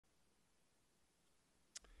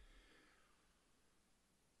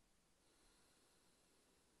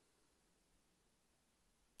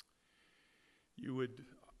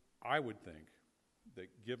I would think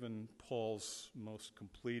that given Paul's most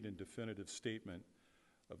complete and definitive statement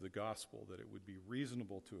of the gospel, that it would be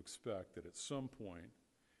reasonable to expect that at some point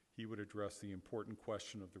he would address the important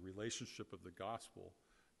question of the relationship of the gospel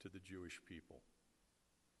to the Jewish people.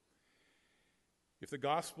 If the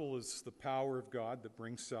gospel is the power of God that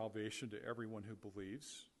brings salvation to everyone who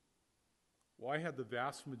believes, why had the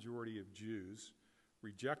vast majority of Jews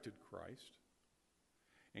rejected Christ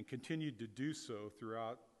and continued to do so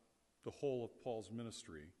throughout the whole of Paul's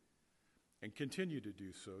ministry and continue to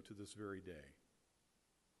do so to this very day?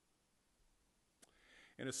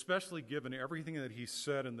 And especially given everything that he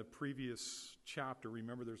said in the previous chapter,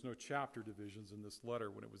 remember there's no chapter divisions in this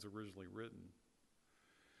letter when it was originally written.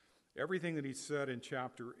 Everything that he said in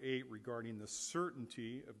chapter 8 regarding the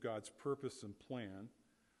certainty of God's purpose and plan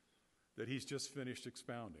that he's just finished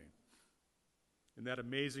expounding. And that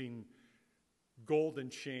amazing golden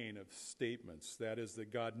chain of statements, that is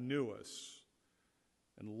that God knew us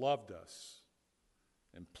and loved us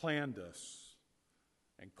and planned us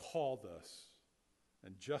and called us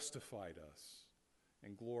and justified us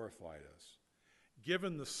and glorified us.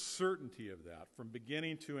 Given the certainty of that from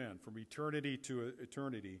beginning to end, from eternity to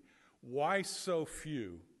eternity, why so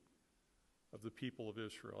few of the people of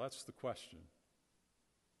Israel? That's the question.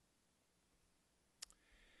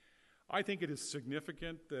 I think it is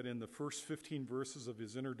significant that in the first 15 verses of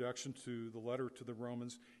his introduction to the letter to the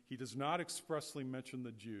Romans, he does not expressly mention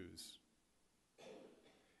the Jews.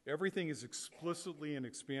 Everything is explicitly and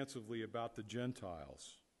expansively about the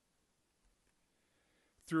Gentiles.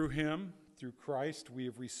 Through him, through Christ, we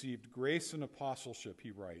have received grace and apostleship, he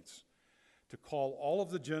writes, to call all of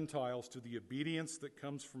the Gentiles to the obedience that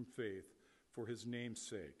comes from faith for his name's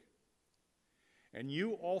sake. And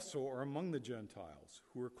you also are among the Gentiles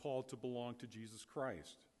who are called to belong to Jesus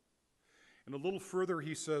Christ. And a little further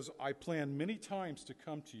he says, I planned many times to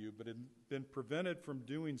come to you, but have been prevented from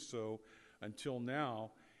doing so until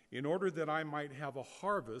now, in order that I might have a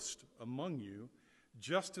harvest among you,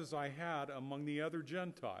 just as I had among the other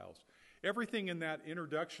Gentiles. Everything in that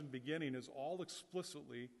introduction beginning is all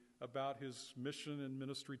explicitly about his mission and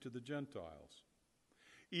ministry to the Gentiles.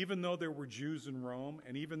 Even though there were Jews in Rome,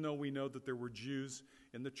 and even though we know that there were Jews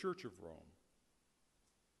in the Church of Rome.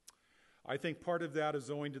 I think part of that is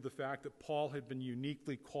owing to the fact that Paul had been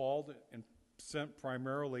uniquely called and sent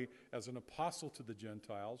primarily as an apostle to the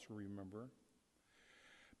Gentiles, remember.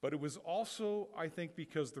 But it was also, I think,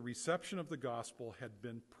 because the reception of the gospel had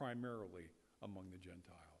been primarily among the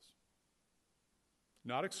Gentiles.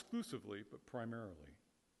 Not exclusively, but primarily.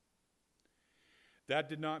 That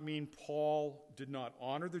did not mean Paul did not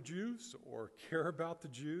honor the Jews or care about the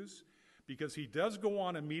Jews, because he does go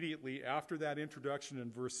on immediately after that introduction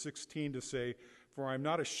in verse 16 to say, for I am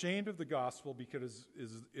not ashamed of the gospel, because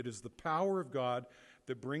it is the power of God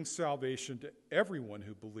that brings salvation to everyone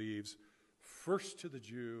who believes, first to the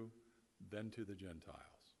Jew, then to the Gentiles.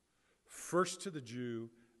 First to the Jew,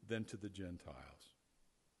 then to the Gentiles.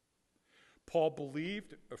 Paul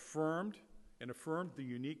believed, affirmed the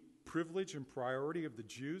unique privilege and priority of the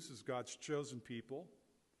Jews as God's chosen people.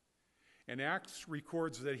 And Acts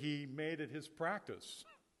records that he made it his practice.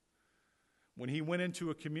 When he went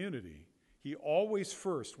into a community, he always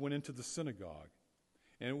first went into the synagogue.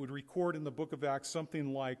 And it would record in the book of Acts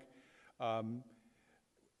something like,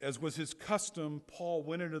 as was his custom, Paul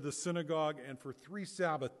went into the synagogue, and for 3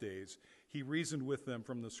 Sabbath days he reasoned with them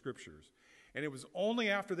from the scriptures. And it was only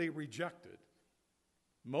after they rejected,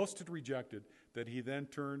 most had rejected, that he then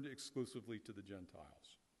turned exclusively to the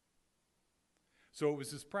Gentiles. So it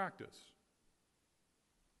was his practice.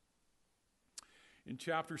 In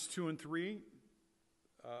chapters 2 and 3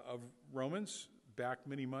 of Romans, back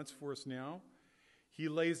many months for us now, he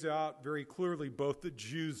lays out very clearly both the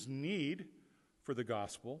Jews' need for the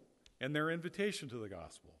gospel and their invitation to the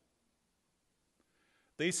gospel.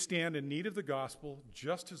 They stand in need of the gospel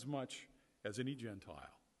just as much as any Gentile.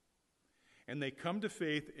 And they come to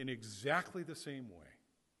faith in exactly the same way.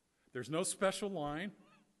 There's no special line,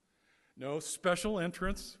 no special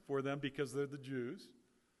entrance for them because they're the Jews.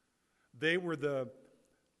 They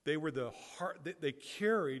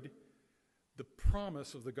carried the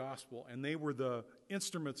promise of the gospel, and they were the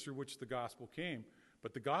instruments through which the gospel came.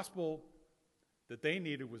 But the gospel that they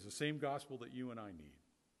needed was the same gospel that you and I need.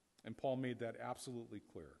 And Paul made that absolutely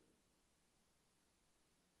clear.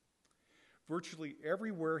 Virtually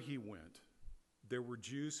everywhere he went, there were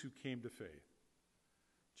Jews who came to faith,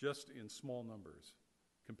 just in small numbers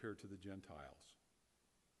compared to the Gentiles.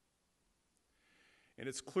 And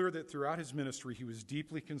it's clear that throughout his ministry, he was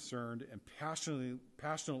deeply concerned and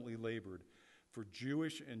passionately labored for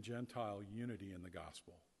Jewish and Gentile unity in the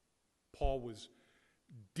gospel. Paul was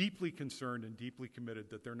deeply concerned and deeply committed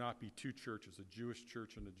that there not be two churches, a Jewish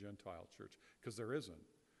church and a Gentile church, because there isn't.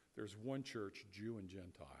 There's one church, Jew and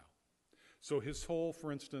Gentile. So his whole,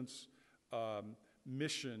 for instance,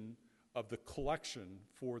 mission of the collection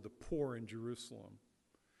for the poor in Jerusalem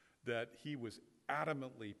that he was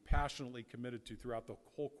adamantly, passionately committed to throughout the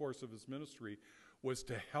whole course of his ministry was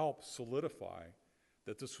to help solidify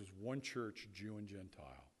that this was one church, Jew and Gentile.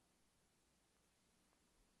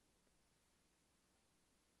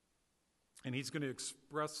 And he's going to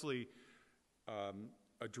expressly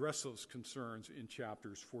address those concerns in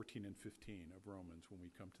chapters 14 and 15 of Romans when we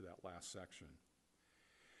come to that last section.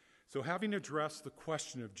 So having addressed the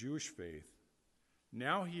question of Jewish faith,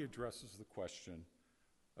 now he addresses the question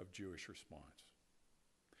of Jewish response.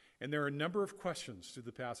 And there are a number of questions to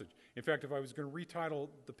the passage. In fact, if I was going to retitle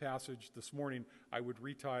the passage this morning, I would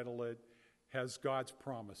retitle it, Has God's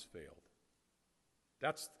Promise Failed?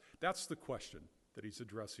 That's the question that he's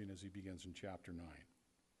addressing as he begins in chapter 9.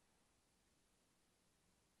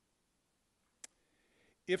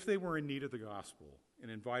 If they were in need of the gospel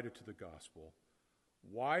and invited to the gospel,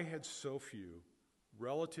 why had so few,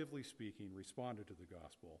 relatively speaking, responded to the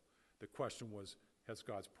gospel? The question was, has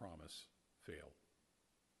God's promise failed?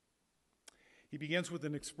 He begins with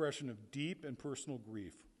an expression of deep and personal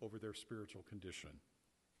grief over their spiritual condition.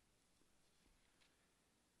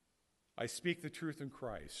 I speak the truth in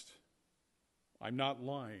Christ. I'm not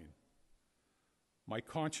lying. My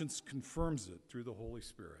conscience confirms it through the Holy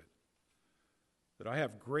Spirit, that I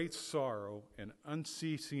have great sorrow and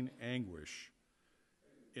unceasing anguish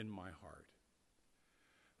in my heart.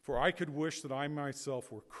 For I could wish that I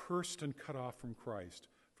myself were cursed and cut off from Christ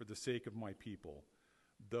for the sake of my people,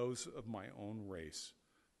 those of my own race,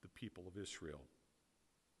 the people of Israel.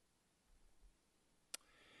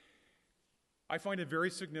 I find it very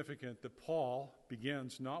significant that Paul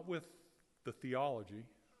begins not with the theology,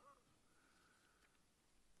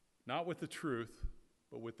 not with the truth,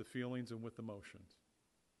 but with the feelings and with emotions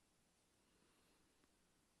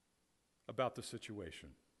about the situation.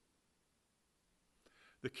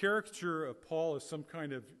 The caricature of Paul as some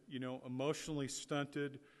kind of, emotionally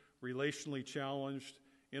stunted, relationally challenged,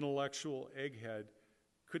 intellectual egghead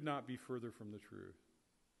could not be further from the truth.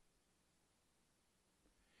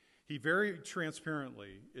 He very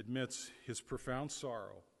transparently admits his profound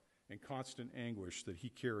sorrow and constant anguish that he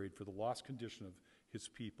carried for the lost condition of his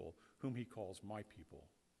people, whom he calls my people,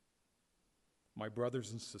 my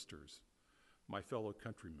brothers and sisters, my fellow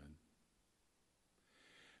countrymen.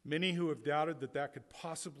 Many who have doubted that could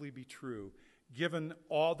possibly be true, given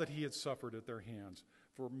all that he had suffered at their hands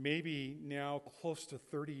for maybe now close to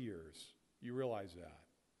 30 years. You realize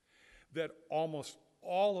that almost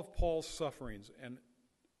all of Paul's sufferings and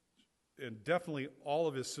definitely all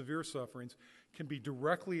of his severe sufferings can be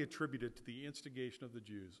directly attributed to the instigation of the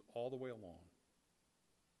Jews all the way along.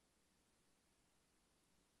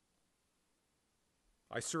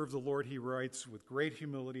 I serve the Lord, he writes, with great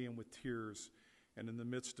humility and with tears, and in the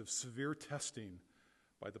midst of severe testing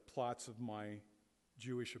by the plots of my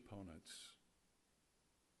Jewish opponents.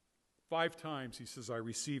 5 times, he says, I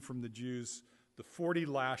received from the Jews the 40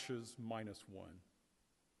 lashes minus 1.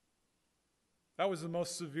 That was the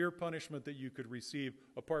most severe punishment that you could receive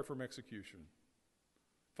apart from execution.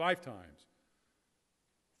 5 times,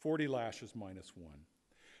 40 lashes minus 1.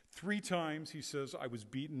 3 times, he says, I was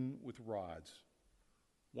beaten with rods.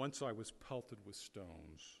 Once I was pelted with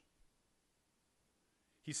stones.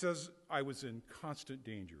 He says, I was in constant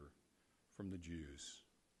danger from the Jews.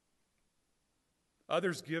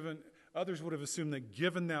 Others would have assumed that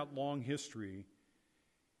given that long history,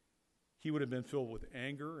 he would have been filled with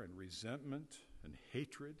anger and resentment and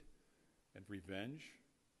hatred and revenge.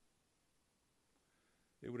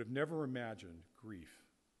 They would have never imagined grief,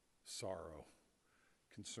 sorrow,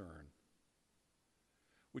 concern.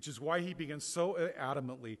 Which is why he begins so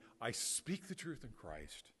adamantly, I speak the truth in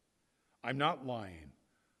Christ. I'm not lying.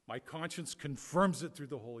 My conscience confirms it through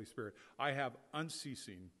the Holy Spirit. I have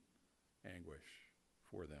unceasing anguish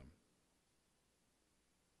for them.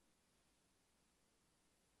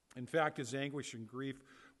 In fact, his anguish and grief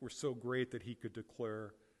were so great that he could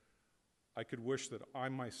declare, I could wish that I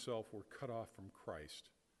myself were cut off from Christ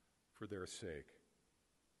for their sake.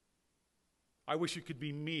 I wish it could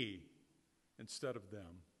be me instead of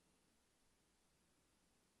them.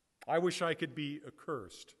 I wish I could be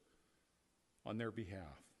accursed on their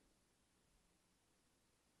behalf.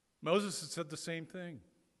 Moses had said the same thing.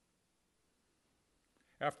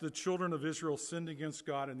 After the children of Israel sinned against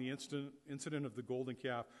God in the incident of the golden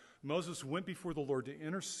calf, Moses went before the Lord to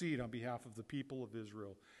intercede on behalf of the people of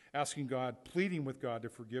Israel, asking God, pleading with God to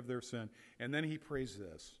forgive their sin. And then he prays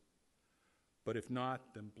this, But if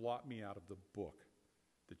not, then blot me out of the book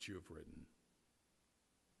that you have written.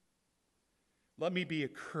 Let me be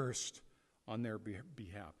accursed on their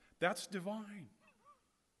behalf. That's divine.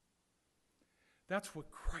 That's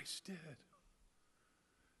what Christ did.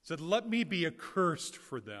 He said, let me be accursed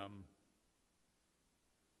for them.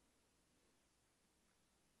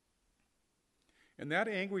 And that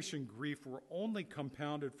anguish and grief were only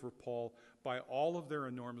compounded for Paul by all of their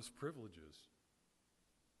enormous privileges.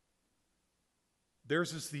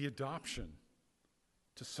 Theirs is the adoption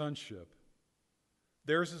to sonship.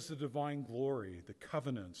 Theirs is the divine glory, the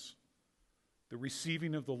covenants, the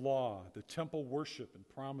receiving of the law, the temple worship and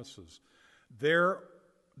promises.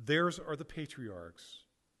 Theirs are the patriarchs,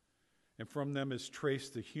 and from them is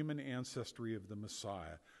traced the human ancestry of the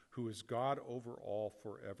Messiah, who is God over all,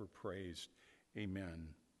 forever praised. Amen.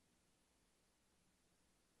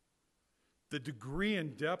 The degree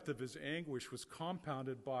and depth of his anguish was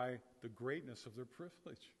compounded by the greatness of their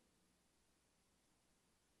privilege.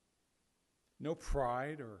 No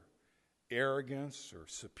pride or arrogance or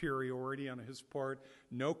superiority on his part,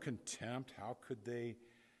 no contempt. How could they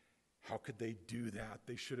do that?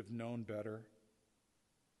 They should have known better.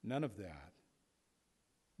 None of that.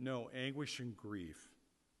 No anguish and grief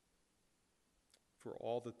for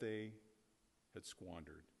all that they had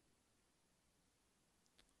squandered.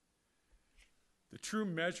 The true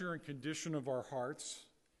measure and condition of our hearts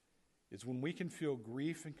is when we can feel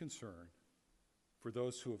grief and concern for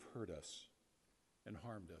those who have hurt us and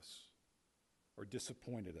harmed us or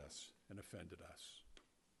disappointed us and offended us.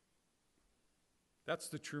 That's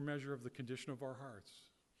the true measure of the condition of our hearts.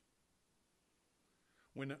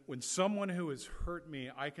 When someone who has hurt me,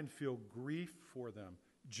 I can feel grief for them,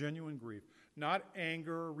 genuine grief. Not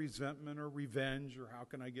anger or resentment or revenge or how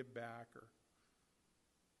can I get back or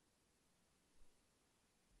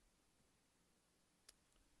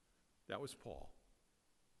that was Paul.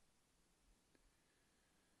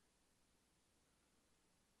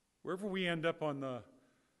 Wherever we end up on the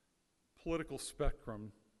political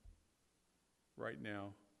spectrum right now,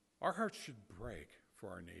 our hearts should break for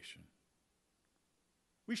our nation.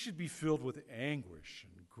 We should be filled with anguish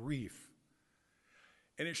and grief.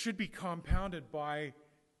 And it should be compounded by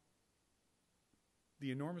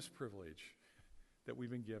the enormous privilege that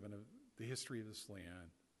we've been given of the history of this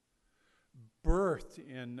land, birthed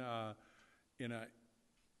in a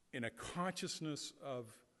consciousness of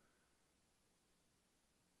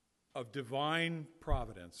divine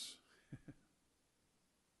providence,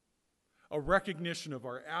 a recognition of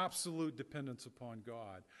our absolute dependence upon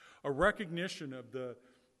God, a recognition of the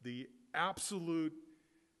absolute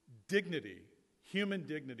dignity, human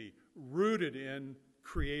dignity, rooted in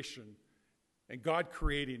creation and God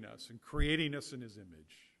creating us and creating us in his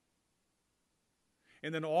image.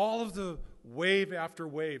 And then all of the wave after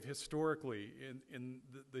wave historically in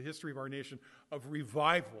the history of our nation of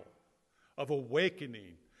revival, of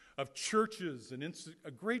awakening, of churches and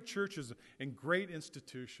great churches and great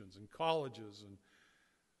institutions and colleges and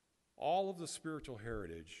all of the spiritual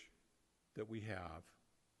heritage that we have,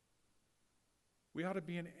 we ought to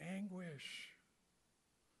be in anguish.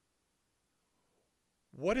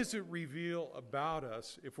 What does it reveal about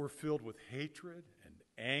us if we're filled with hatred and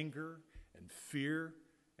anger and fear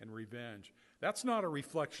and revenge? That's not a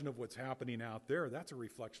reflection of what's happening out there. That's a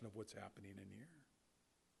reflection of what's happening in here.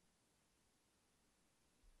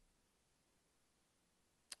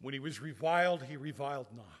 When he was reviled, he reviled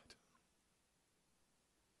not.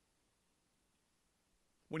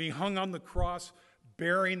 When he hung on the cross,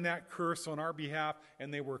 bearing that curse on our behalf,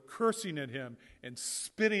 and they were cursing at him and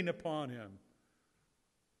spitting upon him,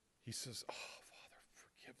 he says, "Oh, Father,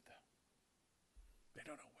 forgive them. They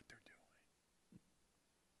don't know what they're doing."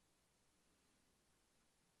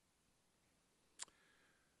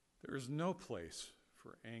 There is no place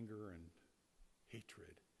for anger and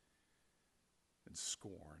hatred and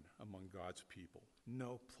scorn among God's people.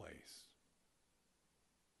 No place.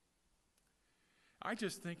 I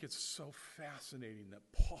just think it's so fascinating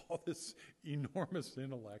that Paul, this enormous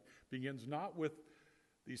intellect, begins not with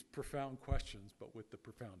these profound questions, but with the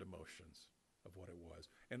profound emotions of what it was.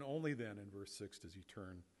 And only then in verse 6 does he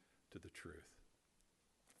turn to the truth.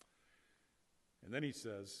 And then he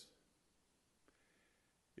says,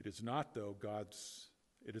 it is not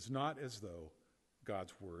as though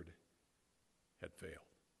God's word had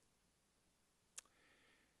failed.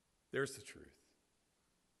 There's the truth.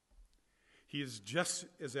 He is just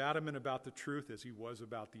as adamant about the truth as he was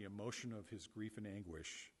about the emotion of his grief and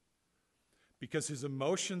anguish, because his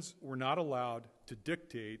emotions were not allowed to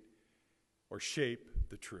dictate or shape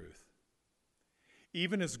the truth.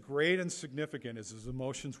 Even as great and significant as his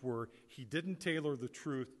emotions were, he didn't tailor the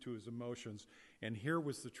truth to his emotions. And here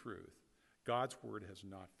was the truth. God's word has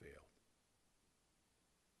not failed.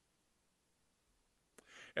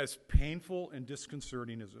 As painful and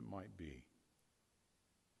disconcerting as it might be,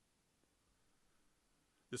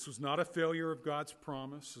 this was not a failure of God's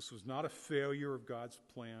promise. This was not a failure of God's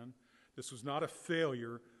plan. This was not a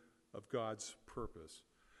failure of God's purpose.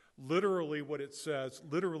 Literally, when it says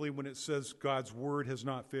God's word has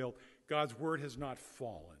not failed, God's word has not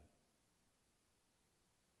fallen.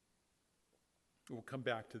 We'll come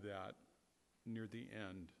back to that near the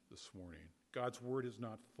end this morning. God's word has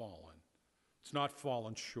not fallen. It's not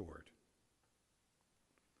fallen short.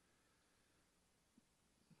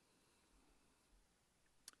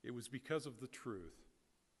 It was because of the truth.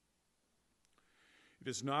 It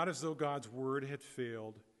is not as though God's word had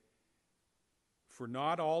failed, for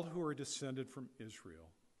not all who are descended from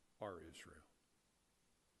Israel are Israel.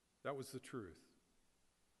 That was the truth.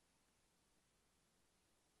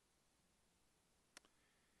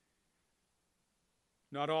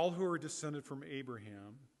 Not all who are descended from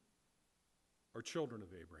Abraham are children of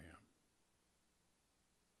Abraham.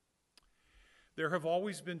 There have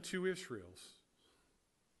always been two Israels: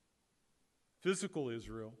 physical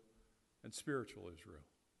Israel and spiritual Israel.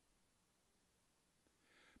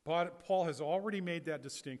 Paul has already made that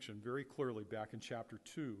distinction very clearly back in chapter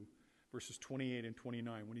 2, verses 28 and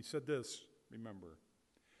 29, when he said this, remember.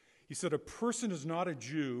 He said, "A person is not a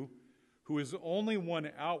Jew who is only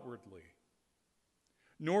one outwardly,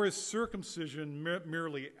 nor is circumcision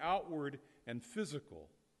merely outward and physical.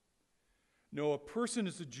 No, a person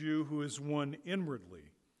is a Jew who is one inwardly,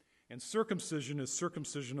 and circumcision is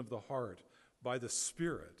circumcision of the heart by the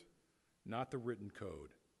Spirit, not the written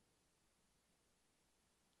code."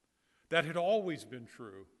 That had always been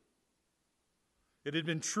true. It had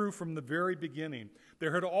been true from the very beginning.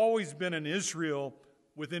 There had always been an Israel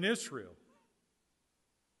within Israel.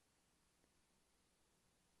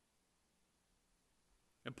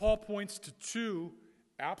 And Paul points to two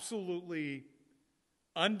absolutely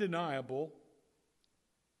undeniable,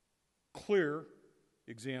 clear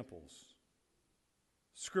examples,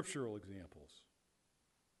 scriptural examples.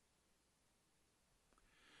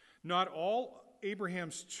 Not all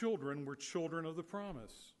Abraham's children were children of the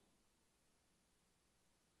promise.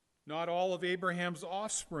 Not all of Abraham's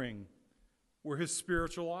offspring were his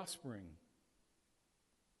spiritual offspring.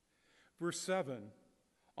 Verse 7,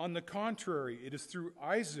 "On the contrary, it is through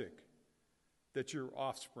Isaac that your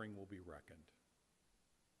offspring will be reckoned."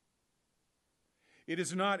 It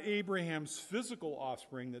is not Abraham's physical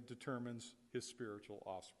offspring that determines his spiritual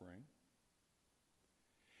offspring.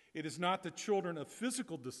 It is not the children of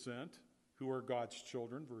physical descent who are God's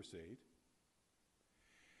children, verse 8.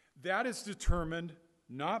 That is determined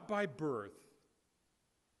not by birth,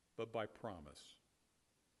 but by promise.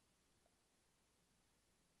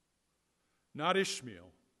 Not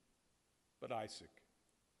Ishmael, but Isaac.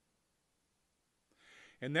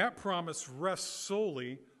 And that promise rests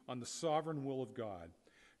solely on the sovereign will of God.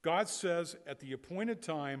 God says, at the appointed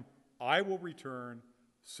time, I will return,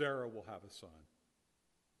 Sarah will have a son.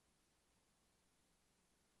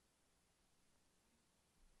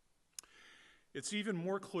 It's even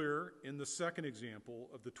more clear in the second example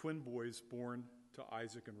of the twin boys born to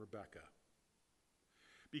Isaac and Rebekah.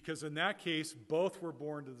 Because in that case, both were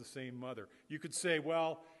born to the same mother. You could say,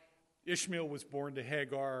 well, Ishmael was born to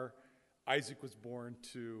Hagar, Isaac was born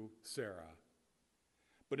to Sarah.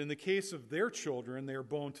 But in the case of their children, they are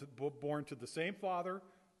born to the same father,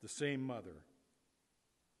 the same mother,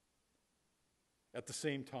 at the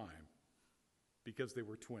same time, because they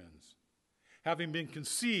were twins, having been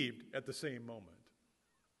conceived at the same moment.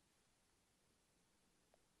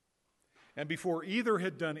 And before either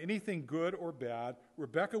had done anything good or bad,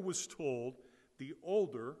 Rebekah was told, the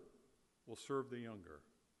older will serve the younger.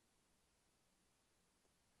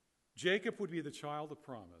 Jacob would be the child of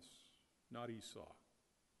promise, not Esau.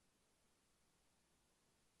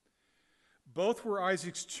 Both were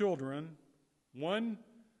Isaac's children. One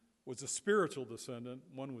was a spiritual descendant,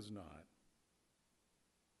 one was not.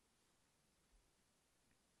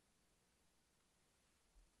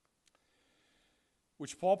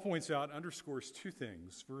 Which Paul points out underscores two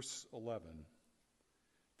things. Verse 11.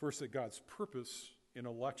 First, that God's purpose in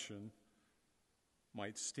election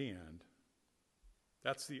might stand.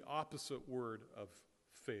 That's the opposite word of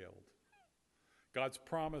failed. God's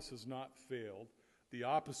promise has not failed. The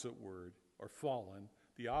opposite word, or fallen,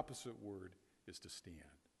 the opposite word is to stand.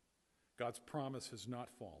 God's promise has not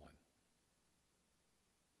fallen.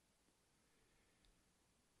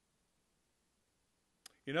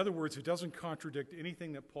 In other words, it doesn't contradict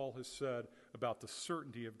anything that Paul has said about the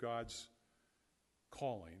certainty of God's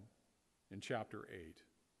calling in chapter 8.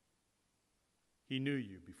 He knew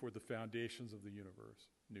you before the foundations of the universe,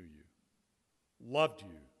 knew you, loved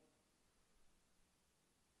you,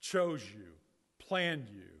 chose you, planned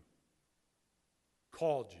you,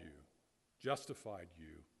 called you, justified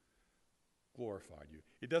you, glorified you.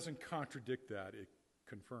 It doesn't contradict that, it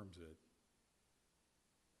confirms it.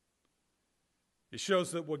 It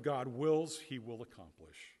shows that what God wills, he will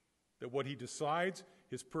accomplish. That what he decides,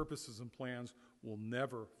 his purposes and plans will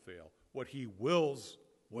never fail. What he wills,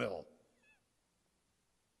 will.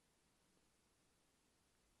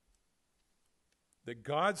 That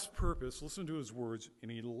God's purpose, listen to his words,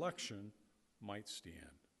 in election might stand.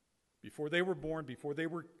 Before they were born, before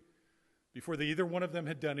either one of them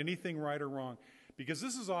had done anything right or wrong. Because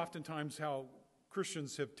this is oftentimes how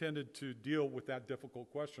Christians have tended to deal with that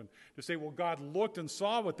difficult question. To say, well, God looked and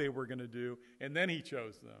saw what they were going to do, and then he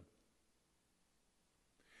chose them.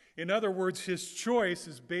 In other words, his choice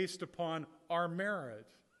is based upon our merit.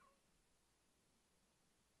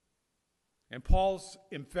 And Paul's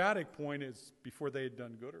emphatic point is before they had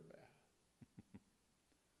done good or bad.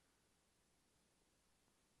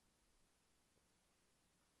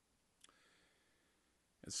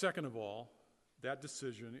 And second of all, that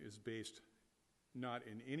decision is based not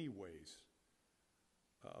in any ways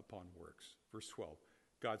upon works. Verse 12,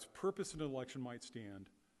 God's purpose in election might stand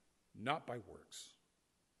not by works,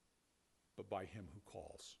 but by him who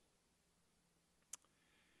calls.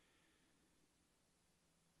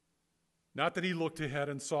 Not that he looked ahead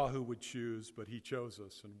and saw who would choose, but he chose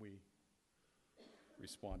us and we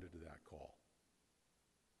responded to that call.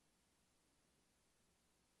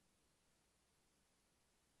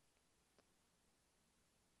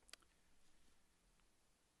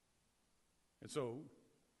 And so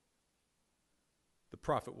the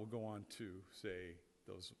prophet will go on to say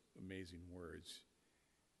those amazing words.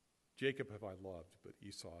 Jacob have I loved, but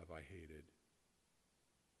Esau have I hated.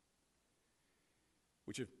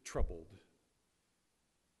 Which have troubled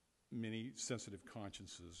many sensitive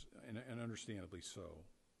consciences, and understandably so.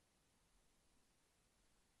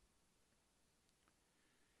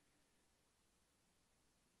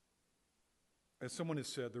 As someone has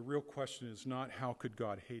said, the real question is not how could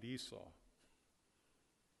God hate Esau?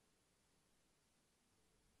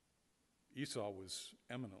 Esau was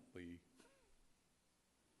eminently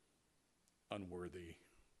unworthy,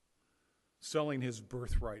 selling his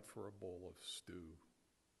birthright for a bowl of stew.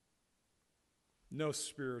 No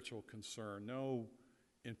spiritual concern, no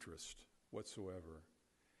interest whatsoever.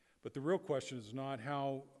 But the real question is not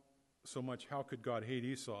how could God hate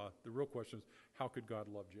Esau? The real question is how could God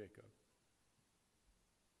love Jacob?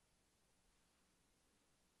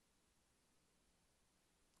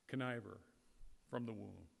 Conniver from the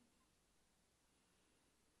womb.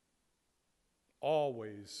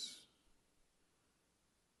 Always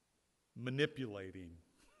manipulating.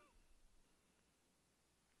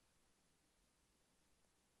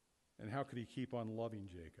 And how could he keep on loving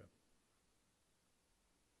Jacob?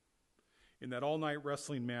 In that all-night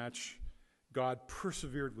wrestling match, God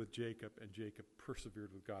persevered with Jacob, and Jacob persevered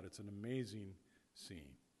with God. It's an amazing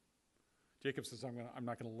scene. Jacob says, I'm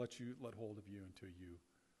not going to let hold of you until you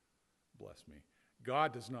bless me.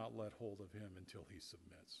 God does not let hold of him until he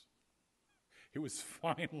submits. It was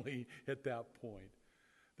finally at that point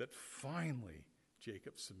that finally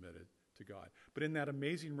Jacob submitted to God. But in that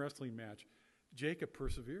amazing wrestling match, Jacob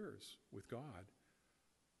perseveres with God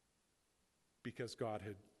because God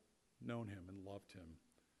had known him and loved him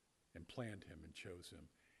and planned him and chose him.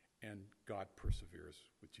 And God perseveres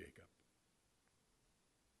with Jacob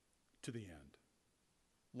to the end.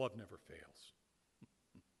 Love never fails.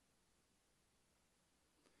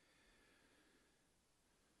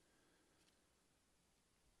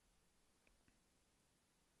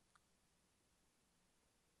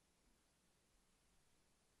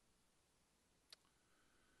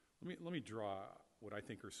 Let me draw what I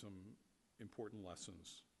think are some important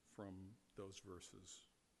lessons from those verses.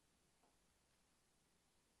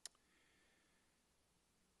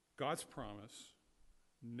 God's promise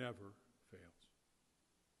never fails.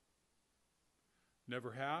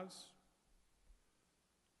 Never has,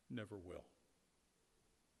 never will.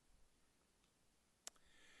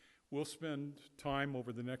 We'll spend time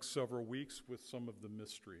over the next several weeks with some of the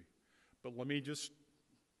mystery. But let me just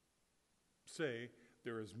say,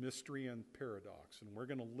 there is mystery and paradox, and we're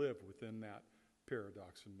going to live within that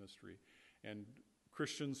paradox and mystery. And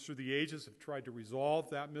Christians through the ages have tried to resolve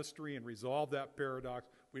that mystery and resolve that paradox.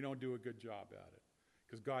 We don't do a good job at it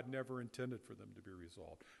because God never intended for them to be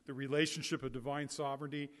resolved. The relationship of divine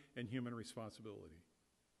sovereignty and human responsibility.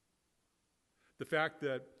 The fact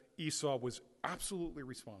that Esau was absolutely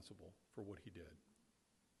responsible for what he did,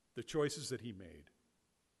 the choices that he made.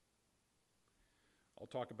 I'll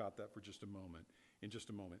talk about that for just a moment. In just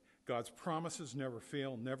a moment. God's promises never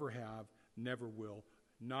fail, never have, never will.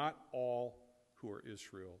 Not all who are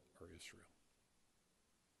Israel are Israel.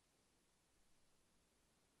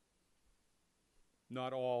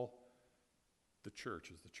 Not all the church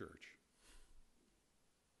is the church.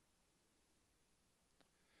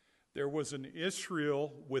 There was an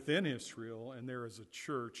Israel within Israel, and there is a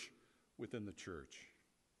church within the church.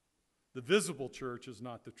 The visible church is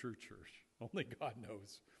not the true church. Only God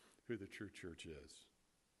knows who the true church is.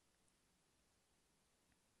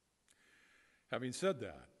 Having said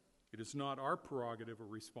that, it is not our prerogative or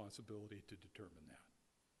responsibility to determine that.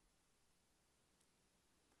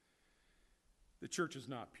 The church is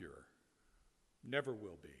not pure. Never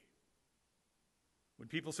will be. When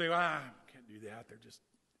people say, can't do that, they're just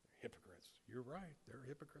hypocrites. You're right, there are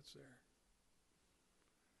hypocrites there.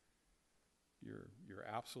 You're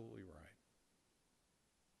absolutely right.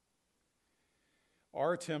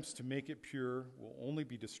 Our attempts to make it pure will only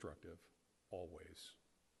be destructive, always.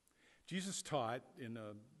 Jesus taught in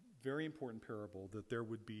a very important parable that there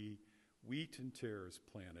would be wheat and tares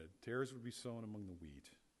planted. Tares would be sown among the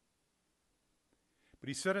wheat. But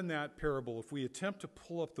he said in that parable, if we attempt to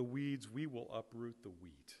pull up the weeds, we will uproot the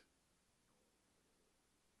wheat.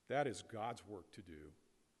 That is God's work to do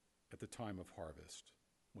at the time of harvest,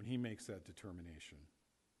 when he makes that determination.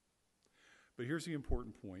 But here's the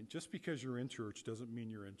important point. Just because you're in church doesn't mean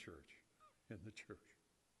you're in the church.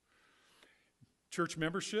 Church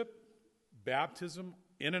membership, baptism,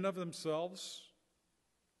 in and of themselves,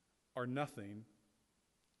 are nothing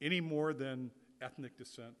any more than ethnic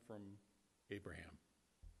descent from Abraham.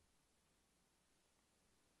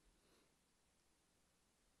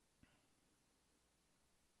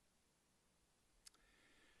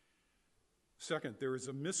 Second, there is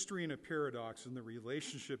a mystery and a paradox in the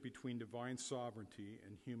relationship between divine sovereignty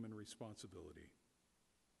and human responsibility.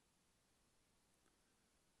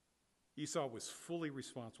 Esau was fully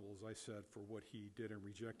responsible, as I said, for what he did in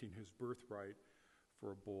rejecting his birthright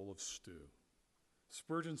for a bowl of stew.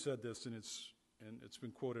 Spurgeon said this, and it's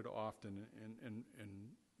been quoted often, and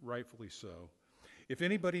rightfully so. If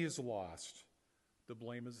anybody is lost, the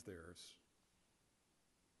blame is theirs.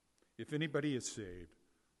 If anybody is saved,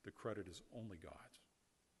 the credit is only God's.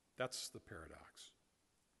 That's the paradox.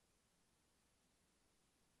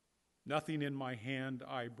 Nothing in my hand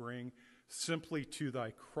I bring, simply to thy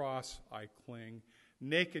cross I cling.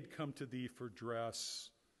 Naked come to thee for dress,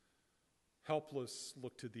 helpless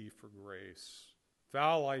look to thee for grace.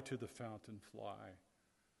 Foul I to the fountain fly,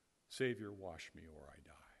 Savior, wash me or I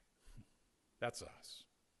die. That's us.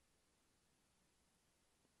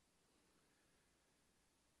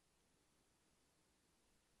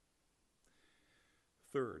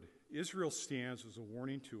 Third, Israel stands as a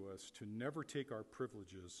warning to us to never take our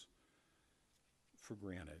privileges for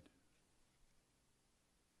granted.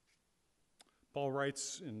 Paul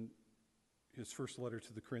writes in his first letter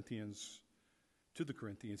to the Corinthians,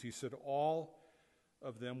 he said, all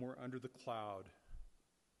of them were under the cloud,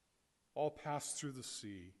 all passed through the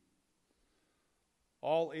sea,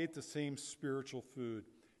 all ate the same spiritual food,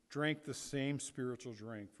 drank the same spiritual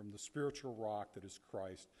drink from the spiritual rock that is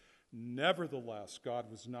Christ. Nevertheless, God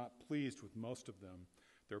was not pleased with most of them.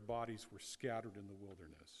 Their bodies were scattered in the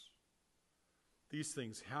wilderness. These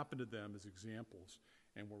things happened to them as examples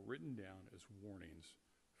and were written down as warnings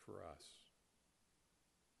for us.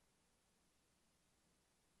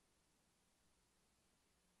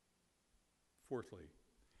 Fourthly,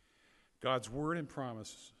 God's word and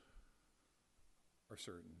promise are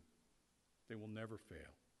certain. They will never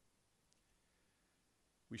fail.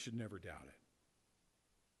 We should never doubt it.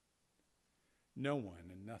 No one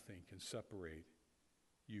and nothing can separate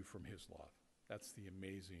you from his love. That's the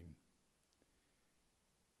amazing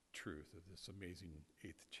truth of this amazing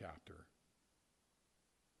 8th chapter.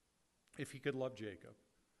 If he could love Jacob,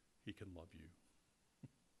 he can love you.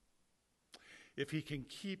 If he can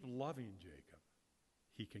keep loving Jacob,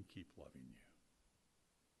 he can keep loving you.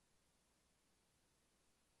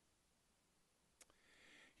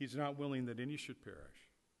 He's not willing that any should perish,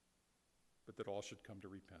 but that all should come to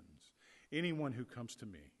repentance. Anyone who comes to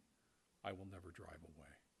me, I will never drive away.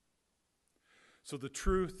 So the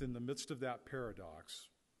truth in the midst of that paradox,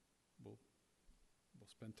 we'll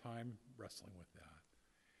spend time wrestling with that,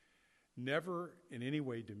 never in any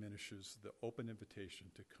way diminishes the open invitation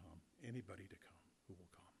to come, anybody to come who will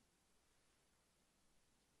come.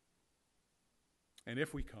 And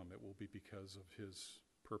if we come, it will be because of his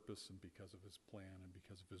purpose and because of his plan and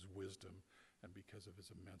because of his wisdom and because of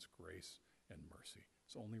his immense grace and mercy.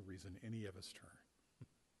 It's the only reason any of us turn.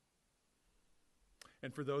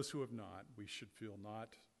 And for those who have not, we should feel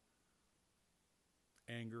not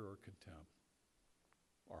anger or contempt.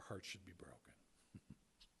 Our hearts should be broken,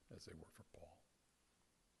 as they were for Paul.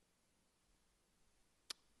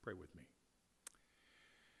 Pray with me.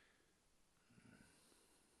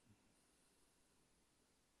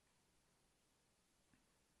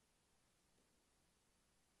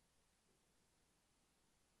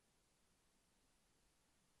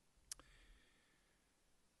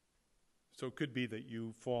 So it could be that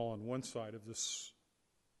you fall on one side of this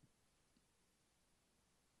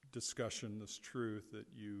discussion, this truth, that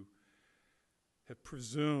you have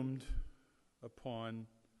presumed upon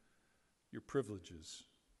your privileges.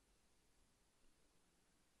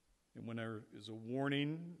 And when there is a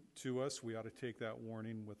warning to us, we ought to take that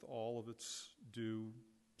warning with all of its due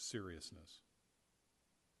seriousness.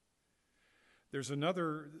 There's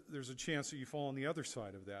a chance that you fall on the other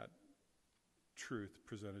side of that truth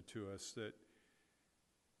presented to us, that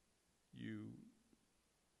you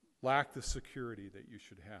lack the security that you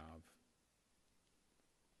should have.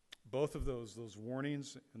 Both of those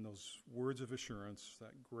warnings and those words of assurance,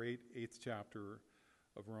 that great 8th chapter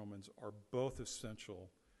of Romans, are both essential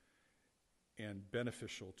and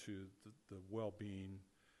beneficial to the well-being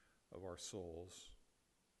of our souls.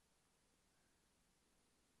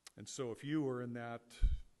 And so if you are in that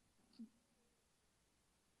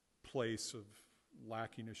place of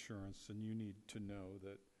lacking assurance, then you need to know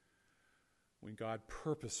that when God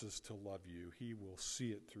purposes to love you, he will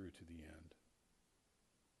see it through to the end.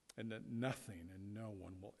 And that nothing and no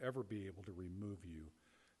one will ever be able to remove you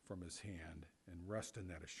from his hand, and rest in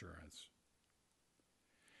that assurance.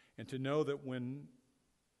 And to know that when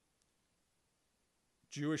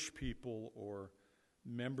Jewish people or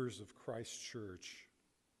members of Christ's church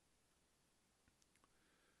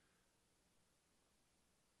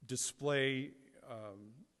display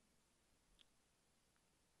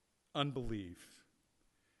unbelief,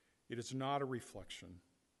 it is not a reflection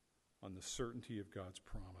on the certainty of God's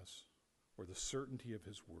promise or the certainty of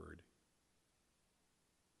his word.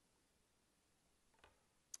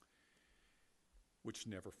 Which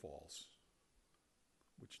never falls.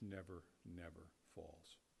 Which never, never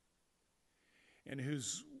falls. And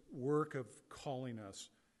whose work of calling us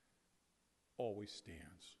always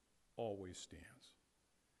stands. Always stands.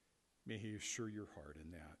 May he assure your heart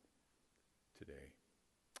in that today.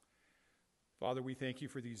 Father, we thank you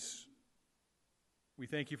for these. We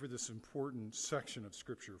thank you for this important section of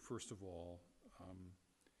Scripture, first of all,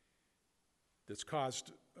 that's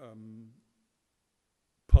caused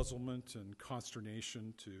puzzlement and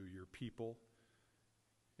consternation to your people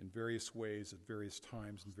in various ways, at various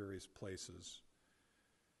times, in various places.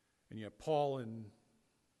 And yet Paul, in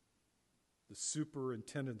the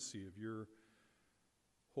superintendency of your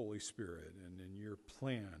Holy Spirit and in your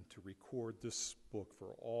plan to record this book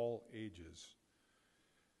for all ages,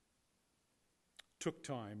 took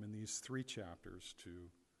time in these 3 chapters to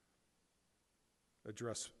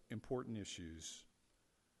address important issues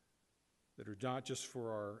that are not just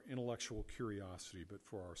for our intellectual curiosity, but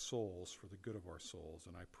for our souls, for the good of our souls.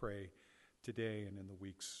 And I pray today and in the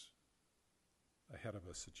weeks ahead of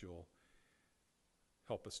us that you'll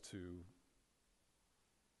help us to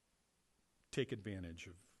take advantage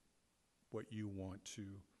of what you want to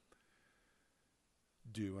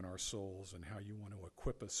do in our souls and how you want to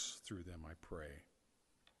equip us through them, I pray.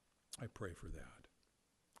 I pray for that.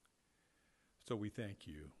 So we thank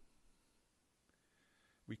you.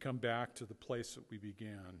 We come back to the place that we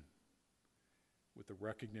began with the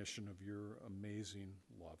recognition of your amazing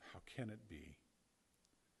love. How can it be?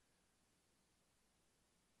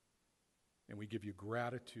 And we give you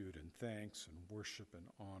gratitude and thanks and worship and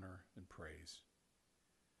honor and praise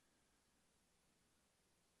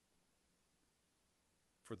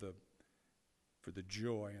for the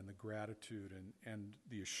joy and the gratitude and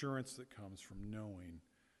the assurance that comes from knowing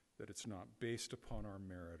that it's not based upon our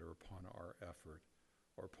merit or upon our effort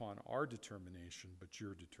or upon our determination, but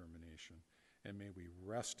your determination. And may we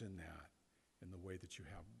rest in that in the way that you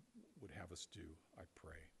would have us do, I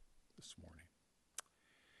pray, this morning.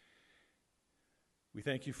 We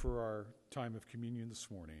thank you for our time of communion this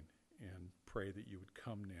morning and pray that you would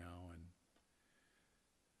come now and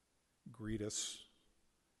greet us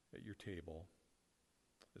at your table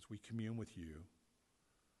as we commune with you.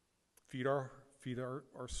 Feed our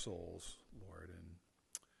souls, Lord, and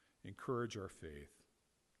encourage our faith.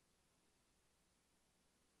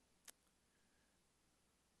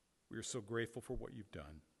 We are so grateful for what you've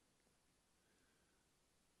done.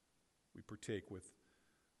 We partake with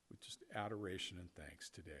just adoration and thanks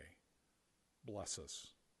today. Bless us.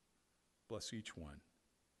 Bless each one.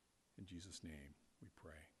 In Jesus' name we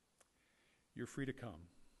pray. You're free to come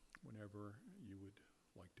whenever you would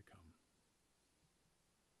like to come.